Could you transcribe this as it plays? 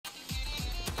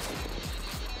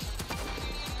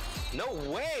No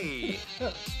way!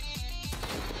 Oh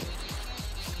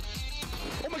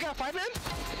my god, 5 man?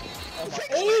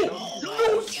 Oh!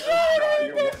 No shit!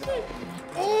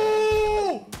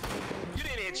 Oh! You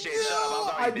didn't hit shit, shut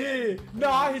up. I did. No,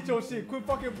 I hit your shit. Quit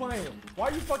fucking playing. Why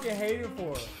you fucking hating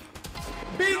for it?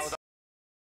 Bitch!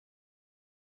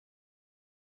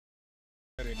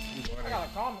 I got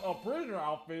a prisoner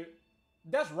outfit.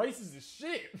 That's racist as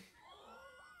shit.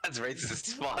 That's racist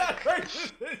as fuck. That's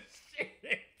racist as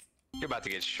shit. You're about to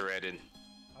get shredded.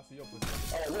 I see your pussy.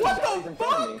 What the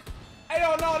fuck? Hey,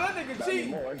 yo, no, that nigga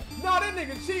cheating. No, that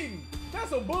nigga cheating. That's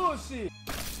some bullshit.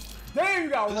 Damn, you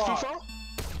got robbed.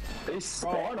 They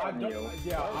spawn on you.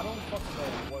 Yeah, I don't fucking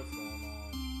know what's going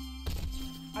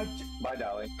on. Bye,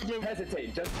 darling.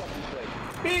 Hesitate, just fucking play.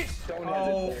 Bitch! Don't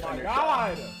Oh hesitate. my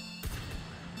god!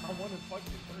 I want to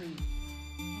fucking 3.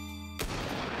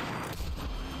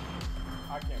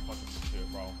 I can't fucking do shit,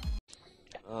 bro.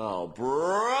 Oh,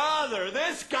 brother,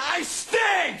 this guy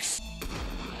stinks!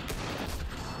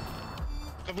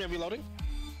 Come here, reloading.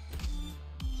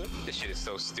 This shit is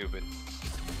so stupid.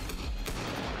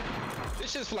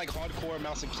 This shit's for like hardcore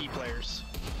mouse and key players.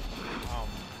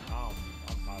 I'm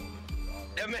tired of this.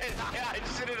 Yeah, man, I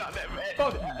just hit it on that man.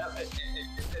 Fuck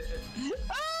you.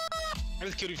 I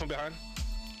just killed you from behind.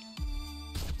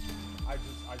 I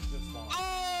just won.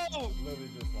 Oh! Literally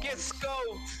just won. Get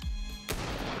scoped!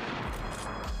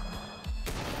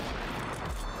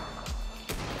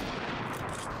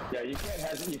 Yeah, you can't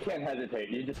hesitate.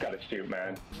 You just gotta shoot,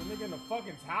 man. You're nigga in the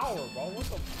fucking tower, bro. What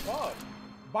the fuck?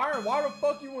 Byron, why the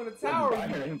fuck you in the tower,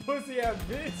 you pussy ass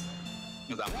bitch?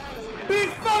 Bitch,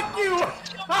 fuck you!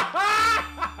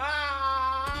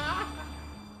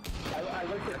 I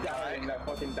looked at Dally and that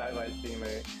fucking died by his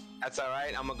teammate. That's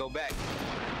alright, I'm gonna go back.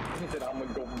 He said, I'm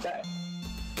gonna go back.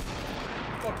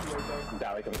 Fuck you, AJ.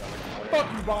 Dally comes out of the corner. Fuck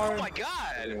you, Byron. Oh my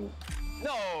god!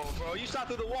 No, bro, you shot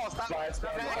through the wall. Stop. Fire,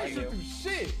 Stop fire, I hacking. didn't shoot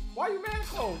through shit. Why you mad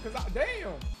close? Cause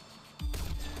damn.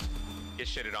 Get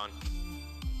shitted on.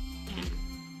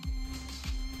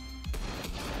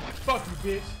 Fuck you,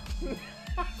 bitch.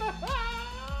 Fuck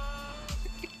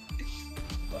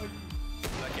you.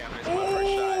 Lucky I missed my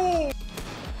first shot.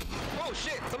 Oh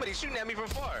shit! Somebody's shooting at me from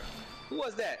far. Who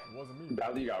was that? It wasn't me.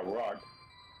 Dally got rocked.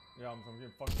 Yeah, I'm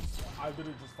getting fucking spawned. I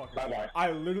literally just fucking Bye-bye. spawned.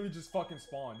 I literally just fucking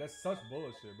spawned. That's such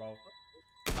bullshit, bro.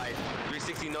 Like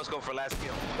 360 no scope for last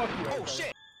kill. Fuck you. Oh AJ.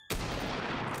 shit!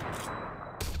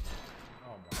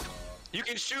 Oh my god. You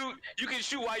can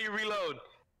shoot while you reload.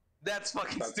 That's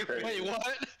fucking That's stupid. crazy. Wait,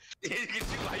 what? You can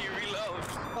shoot while you reload.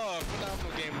 Oh,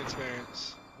 phenomenal game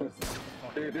experience.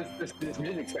 Dude, this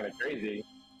music's kinda crazy.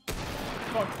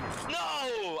 Fuck you.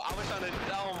 No! I was trying to.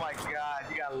 Oh my god,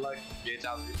 you got lucky, bitch. I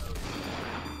was reloading.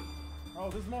 Bro,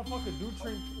 this motherfucker do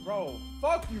drink. Bro,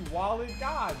 fuck you, Wally.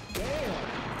 God damn.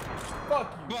 Fuck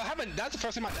you. Bro, that's the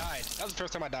first time I died. That was the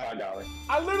first time I Bye, died. Dally.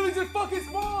 I literally just fucking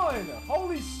spawned.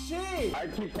 Holy shit. I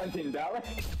keep punching Dally.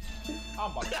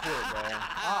 I'm about to quit, bro.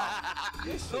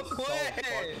 This shit's No so way.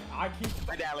 fucking. I keep.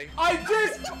 Hi, Dally. I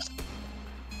just.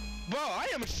 Bro, I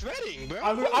am shredding, bro.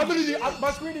 I literally,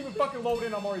 my screen didn't even fucking load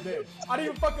in. I'm already dead. I didn't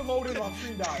even fucking load in. My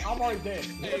screen died. I'm already dead.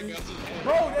 Hey,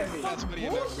 Bro, that's you're not such sweaty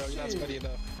enough, bro. You're not bullshit. sweaty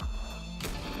enough.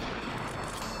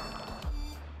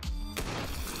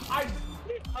 I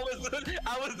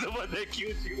was the one that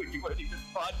killed you when you weren't even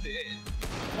spawned in.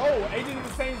 no, AJ did the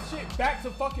same shit, back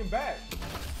to fucking back.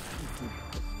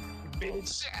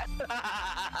 Bitch.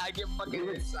 I get fucking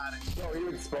excited. No, he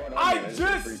would spawn on I me. That's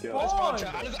just pretty good. spawned.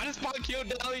 I just spawn killed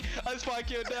Dally. I just spawn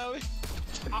killed Dally.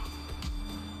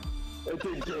 It's a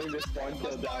game to spawn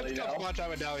kill Dally now. Spawn time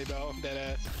with Dally, bro.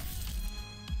 Dead ass.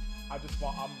 I just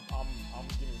spawned. I'm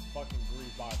getting fucking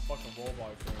griefed by a fucking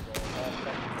Roblox thing, bro. All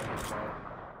fucking games, bro.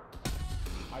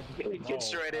 I just Get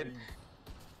shredded.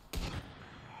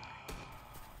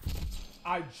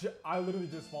 I literally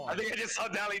just spawned. I think I just saw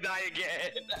Dally die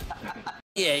again.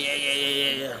 Yeah.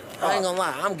 I ain't gonna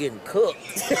lie, I'm getting cooked.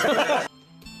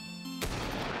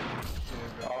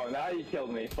 Oh, now you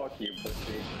killed me. Fuck you,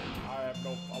 pussy. I have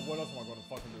no. What else am I gonna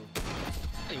fucking do?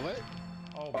 Hey, what?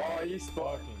 Oh, you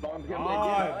spawned. fucking Spawn's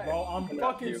God, bro. I'm Coming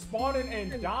fucking after you. spawning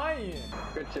and dying.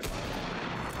 Good shit, man.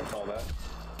 That's all that.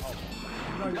 Oh,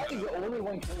 you know, Dally's the only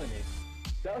one killing me.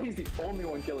 Dally's the only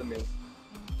one killing me.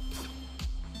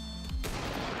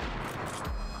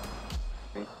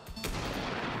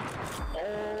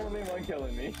 Only one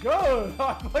killing me. good.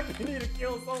 I fucking need to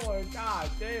kill someone. God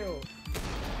damn.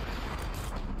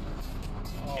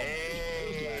 Oh,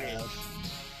 Hey.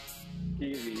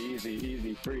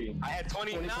 Easy, free. I had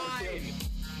 29.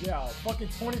 yeah, fucking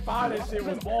 25. That shit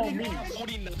was on me.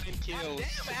 49 kills.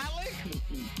 Damn, Alec.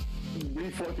 We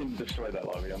fucking destroyed that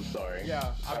lobby. I'm sorry.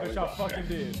 Yeah, I bet y'all fucking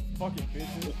did. Fucking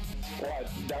bitches. What?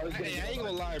 That was Hey, I ain't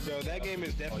gonna lie, bro. That game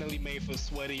is definitely made for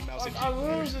sweaty mouse and I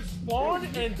literally just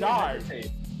spawned and died.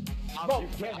 Bro, you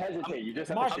can't hesitate. You just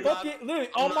have my to shoot. fucking literally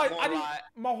on my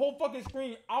my whole fucking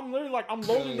screen. I'm literally like I'm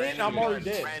loading in and I'm already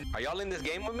dead. Are y'all in this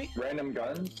game with me? Random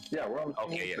guns? Yeah, we're on.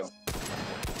 Okay, yes.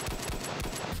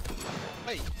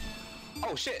 Wait.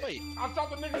 Oh shit. Wait. I shot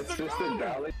the nigga to the Assisted ground.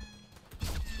 Valley.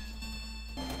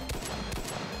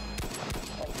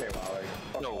 Okay,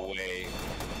 Wally. No way.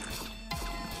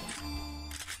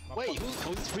 Wait,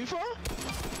 was this free for all?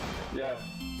 Yeah.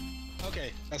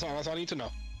 Okay, that's all I need to know.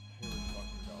 Here we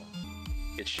fucking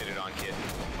go. Get shitted on, kid. You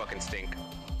fucking stink.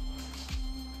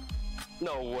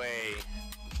 No way.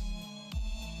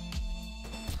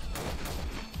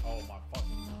 Oh my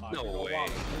fucking god. No way.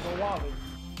 Here go Wally.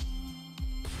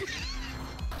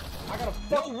 I gotta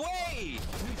No fuck. way!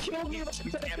 He's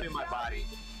camping my body.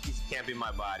 He's camping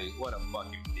my body. What a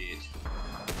fucking bitch.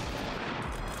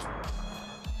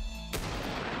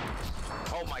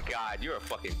 Oh my god, you're a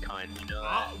fucking cunt, you know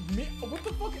that? What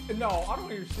the fuck? No, I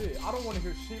don't hear shit. I don't want to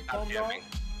hear shit I'm from y'all. camping.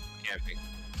 Camping.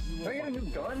 Can I get a new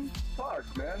gun? Fuck,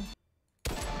 man.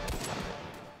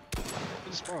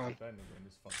 Good spawn. That nigga in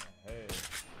this fucking head.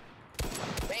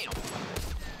 Damn.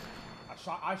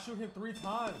 I shoot him 3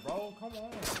 times, bro. Come on,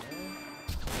 man.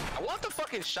 I want the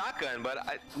fucking shotgun, but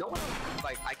no one,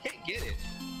 like, I can't get it.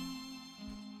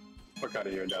 Fuck out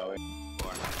of here, Dolly.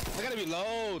 I gotta be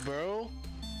low, bro.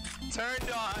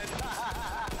 Turned on.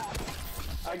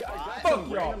 I got Fuck some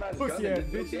y'all, random ass pussy gun ass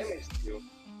that did no bitches. damage to you.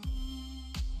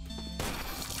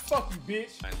 Fuck you,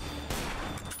 bitch.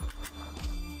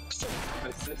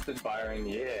 Assisted firing,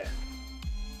 yeah.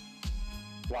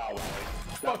 Wow, Wally.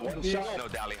 Fuck you, One bitch. shot. No,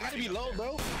 Dally. I gotta be low,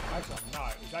 bro. Actually, I'm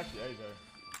not. It's actually AJ.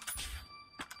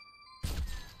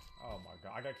 Oh my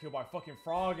god, I got killed by fucking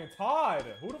Frog and Todd.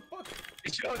 Who the fuck?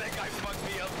 Yo, that guy fucked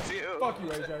me up too. Fuck you,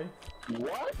 AJ.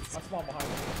 What? I spawned behind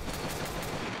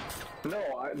you.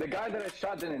 No, the guy that I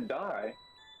shot didn't die.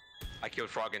 I killed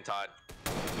Frog and Todd.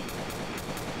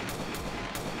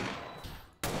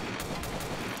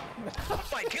 Oh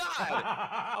my god!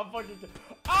 I'm fucking.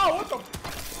 Oh, what the?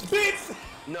 Bitch!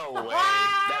 No way.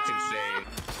 That's insane.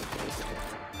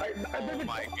 Oh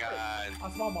my god.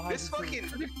 I spawned behind This you. too.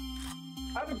 fucking.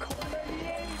 I have a car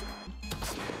 98.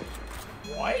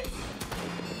 What?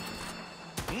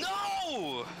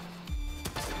 No!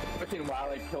 Fucking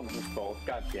Wally killed us both.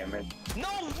 God damn it. No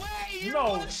way! You No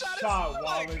one shot shot, his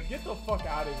Wally. leg. Get the fuck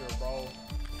out of here, bro.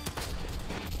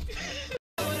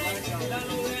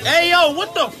 Hey, yo,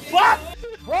 what the fuck?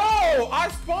 Bro, I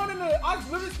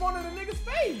literally spawned in a nigga's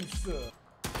face.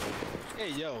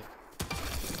 Hey, yo.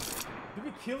 Did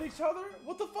we kill each other?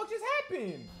 What the fuck just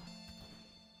happened?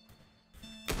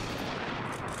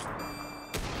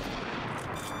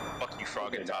 Fuck you,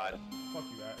 Frog and Todd. Fuck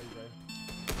you, AJ.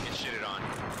 Get shitted on.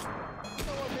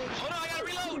 Oh no, I gotta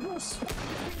reload!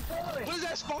 What is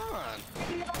that spawn?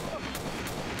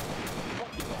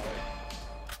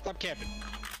 Stop camping.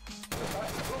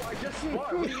 I just won. What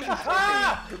do you mean?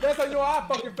 That's how you know I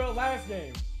fucking felt last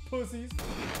game. Pussies.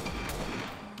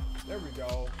 There we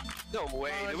go. No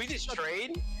way. Did we just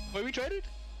trade? Wait, we traded?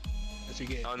 That's your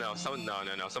game. Oh no,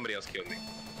 no. Somebody else killed me.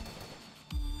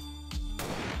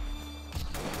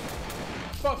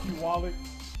 Fuck you, Wally.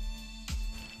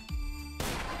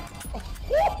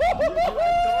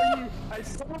 I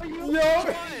saw you. Yo!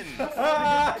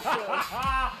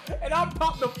 Fun! And I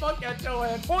popped the fuck at your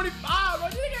ass. 45, bro.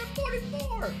 You got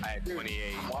 44. I had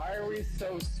 28. Why are we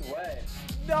so sweat?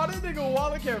 No, this nigga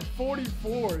Wallach had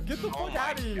 44. Get the Oh fuck my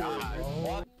out of here, God.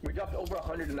 bro. We dropped over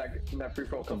 100 in that free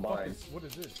throw combined. What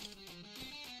is this?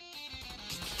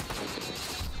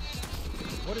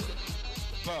 What is it?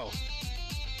 Bro,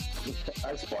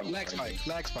 I spawned. lag spike,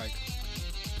 lag spike.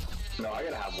 No, I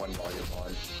gotta have one volume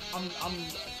on.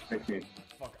 Make me.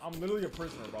 Fuck, I'm literally a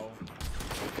prisoner, bro.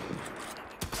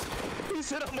 He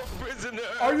said I'm a prisoner.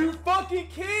 Are you fucking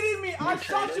kidding me? I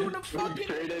shot you in the We fucking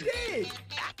traded. dick.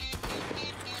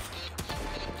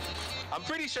 I'm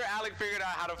pretty sure Alec figured out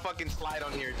how to fucking slide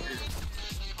on here too.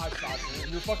 I shot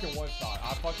you. You're fucking one shot.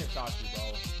 I fucking shot you,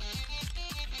 bro.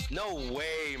 No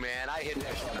way, man. I hit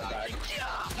that shot.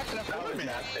 How can I That was man?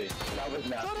 nasty. That was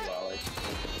nasty, Wally.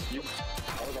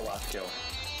 That was the last kill.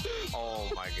 Oh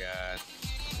my god.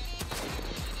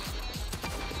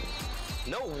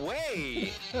 No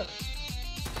way!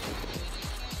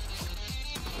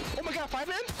 Oh my god, 5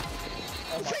 man?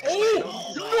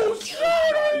 Oh! No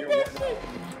shot!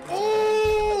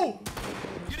 Oh!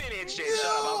 You didn't hit shit. Shut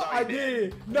up. I was I already dead.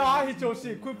 did. No, I hit your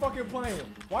shit. Quit fucking playing.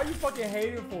 Why you fucking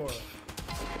hating for? I was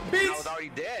Bitch! already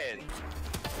dead.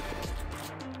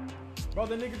 Bro,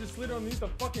 the nigga just slid underneath the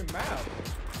fucking map.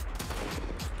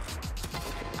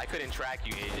 I couldn't track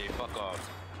you, AJ. Fuck off.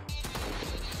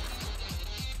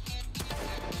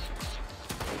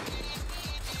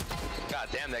 God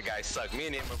damn, that guy sucked. Me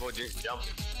and him were both just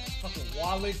jumping. Fucking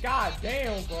wallet. God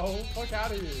damn, bro. Fuck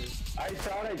out of here. I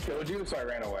thought I killed you, so I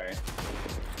ran away.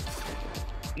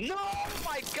 No,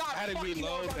 my God. How did we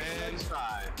load, man?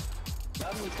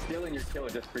 I'm stealing your killer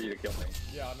just for you to kill me.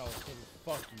 Yeah, I know.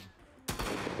 Fuck you.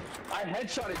 I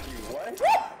headshotted you. What?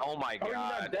 Oh my God. How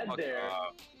are you not dead there?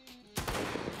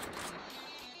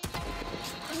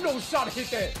 No shot hit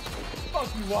that. Fuck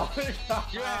you, Wallet.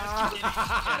 Your ass.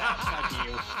 Fuck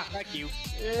you. Fuck you.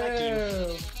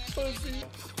 Yeah, pussy.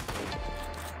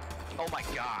 Oh my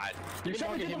God. Hit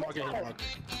marker, hit marker, hit marker.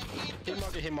 Hit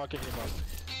marker, hit marker, hit marker.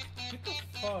 Get the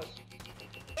fuck.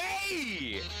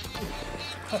 Hey!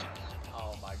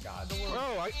 Oh my God. Don't worry. Bro,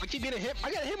 I keep getting hit.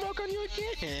 I got a hit mark on you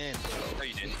again. No,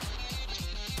 you didn't.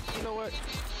 You know what?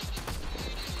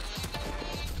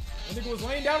 That nigga was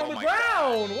laying down on the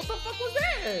ground. What the fuck was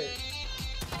that?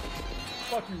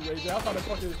 Fuck you, AJ. I thought that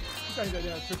fucking. You thought he got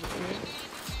down triple spin.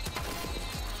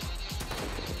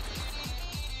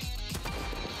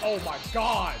 Oh my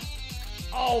God.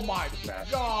 Oh my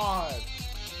God.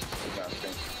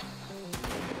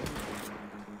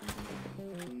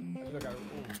 Look at it.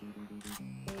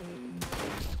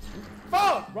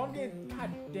 Fuck! Wrong game.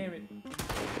 God damn it.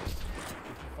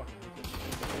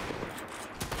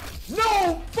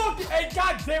 No! Fucking. Hey,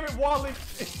 God damn it, Wally.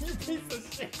 You piece of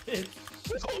shit. Hit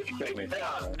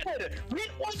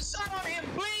one shot on him,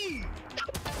 please!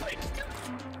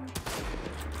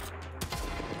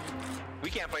 We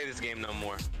can't play this game no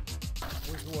more.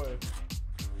 Which one?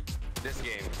 This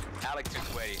game. Alec took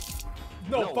away.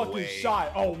 No fucking way.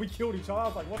 shot. Oh, we killed each other. I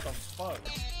was like, what the fuck?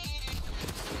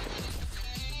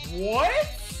 What?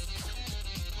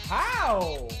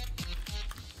 How?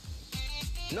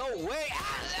 No way!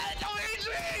 No,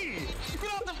 AJ!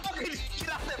 Get off that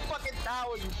fucking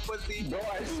tower, you pussy! Bro,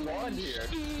 I spawned here.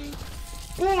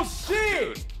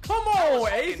 Bullshit! Dude, Come on,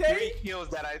 AJ!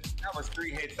 That was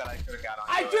 3 hits that I could have got on.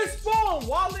 I just spawned,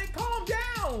 Wallet. Calm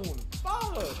down.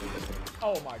 Fuck.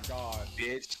 Oh my God.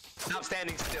 Bitch. Stop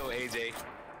standing still, AJ.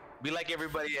 Be like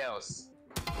everybody else.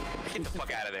 Get the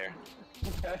fuck out of there.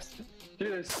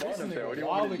 Dude, there's spawn This up there. What do nigga you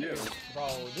want me to Wallet. do? Bro,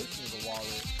 this nigga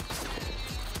Wallet.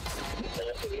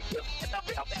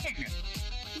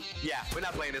 Yeah, we're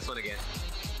not playing this one again.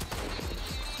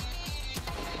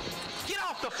 Get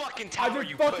off the fucking I tower, just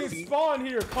you fucking pussy. spawned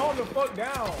here. Calm the fuck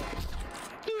down.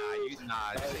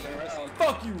 Nah, this ain't pussy.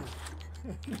 Fuck you.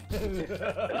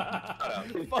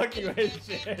 Fuck you,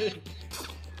 AJ.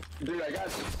 Dude, I got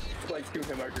like 2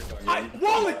 hit markers on you.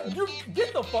 Wallet, you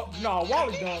get the fuck. Nah,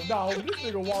 Wallet done. Nah, this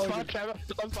nigga Wallet. Spot travel,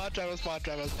 spot travel, spot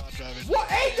travel, spot travel. What,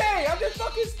 AJ? I just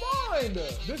fucking spawned.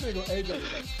 This nigga AJ.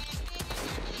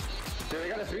 Dude, I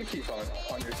got a 3 piece on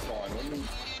your spawn. What do you mean?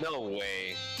 No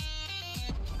way.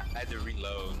 I had to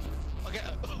reload. Okay.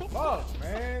 Fuck,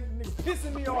 man. Nigga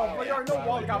pissing me off. But you already know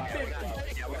Wallet got 50.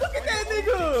 Look at that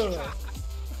nigga.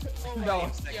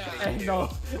 No, hey, no.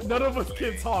 None of us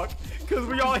can talk. Because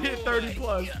we all hit 30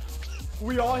 plus.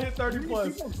 We all hit 30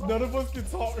 plus. None of us can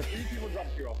talk.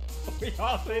 We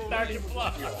all hit 30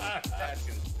 plus. That's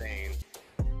insane.